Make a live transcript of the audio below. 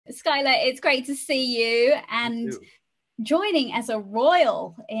Skylar, it's great to see you and joining as a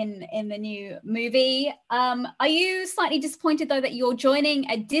royal in the new movie. Are you slightly disappointed though that you're joining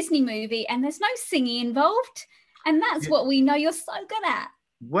a Disney movie and there's no singing involved? And that's what we know you're so good at.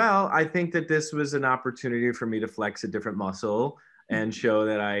 Well, I think that this was an opportunity for me to flex a different muscle and show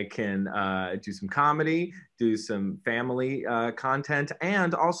that I can do some comedy, do some family content,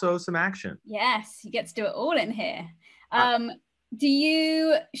 and also some action. Yes, you get to do it all in here. Do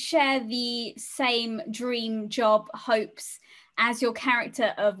you share the same dream job hopes as your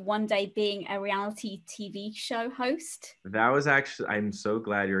character of one day being a reality TV show host? That was actually, I'm so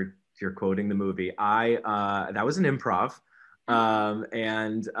glad you're quoting the movie. That was an improv.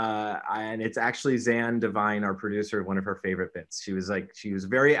 And it's actually Zan Devine, our producer, one of her favorite bits. She was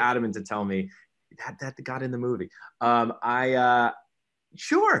very adamant to tell me that got in the movie.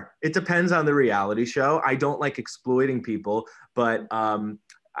 Sure, it depends on the reality show. I don't like exploiting people, but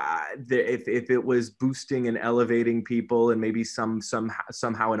if it was boosting and elevating people and maybe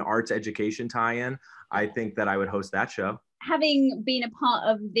somehow an arts education tie-in, I think that I would host that show. Having been a part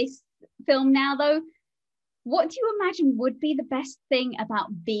of this film now, though, what do you imagine would be the best thing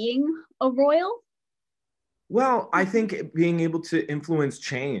about being a royal? Well, I think being able to influence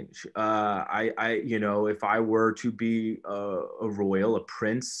change. If I were to be a royal, a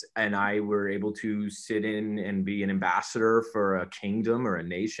prince, and I were able to sit in and be an ambassador for a kingdom or a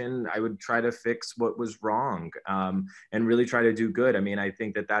nation, I would try to fix what was wrong and really try to do good. I mean, I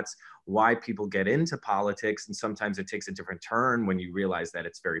think that that's why people get into politics, and sometimes it takes a different turn when you realize that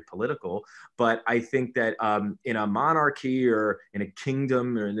it's very political. But I think that in a monarchy or in a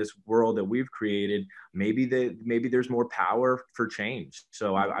kingdom or in this world that we've created, maybe there's more power for change.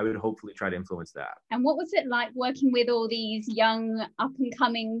 So I would hopefully try to influence that. And what was it like working with all these young up and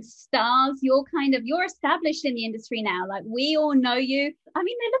coming stars? You're established in the industry now. Like, we all know you. I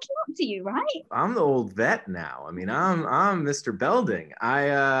mean, they're looking up to you, right? I'm the old vet now. I mean, I'm Mr. Belding.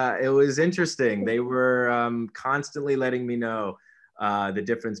 It was interesting. They were constantly letting me know the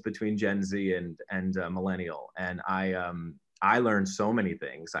difference between Gen Z and millennial. And I learned so many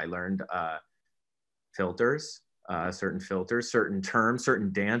things. I learned certain filters, certain terms,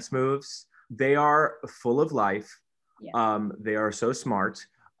 certain dance moves. They are full of life. Yeah. They are so smart.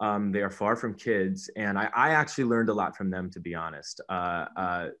 They are far from kids. And I actually learned a lot from them, to be honest.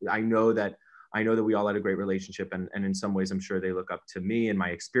 I know that we all had a great relationship, and in some ways, I'm sure they look up to me and my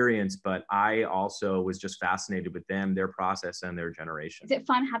experience, but I also was just fascinated with them, their process, and their generation. Is it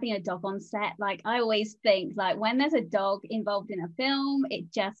fun having a dog on set? Like, I always think, like, when there's a dog involved in a film,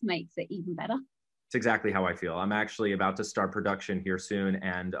 it just makes it even better. It's exactly how I feel. I'm actually about to start production here soon,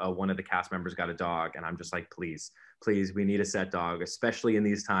 and one of the cast members got a dog, and I'm just like, please, we need a set dog, especially in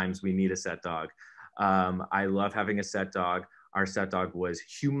these times. We need a set dog. I love having a set dog. Our set dog was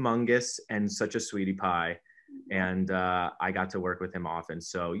humongous and such a sweetie pie, and I got to work with him often.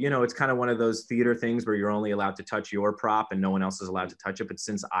 So, it's kind of one of those theater things where you're only allowed to touch your prop and no one else is allowed to touch it. But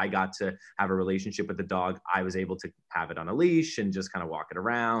since I got to have a relationship with the dog, I was able to have it on a leash and just kind of walk it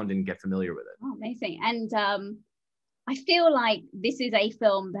around and get familiar with it. Oh, amazing. And I feel like this is a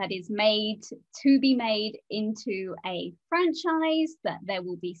film that is made to be made into a franchise, that there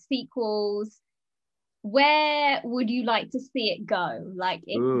will be sequels. Where would you like to see it go? Like,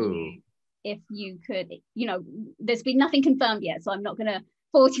 if you could, there's been nothing confirmed yet, so I'm not going to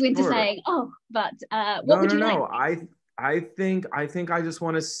force you into saying, but what would you like? I think I just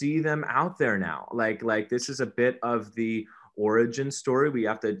want to see them out there now. Like this is a bit of the origin story. We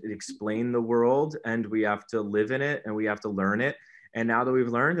have to explain the world, and we have to live in it, and we have to learn it. And now that we've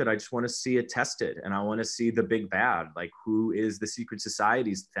learned it, I just want to see it tested, and I want to see the big bad. Like, who is the secret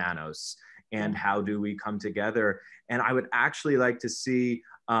society's Thanos? And how do we come together? And I would actually like to see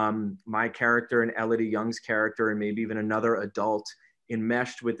my character and Elodie Young's character, and maybe even another adult,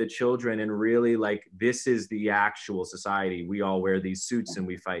 enmeshed with the children, and really, like, this is the actual society. We all wear these suits and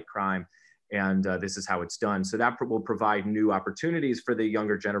we fight crime. And this is how it's done. So that will provide new opportunities for the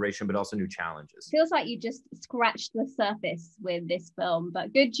younger generation, but also new challenges. Feels like you just scratched the surface with this film,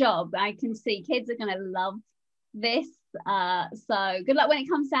 but good job. I can see kids are going to love this. So good luck when it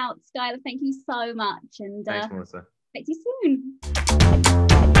comes out, Skylar. Thank you so much. And thanks, Melissa. Speak to you soon.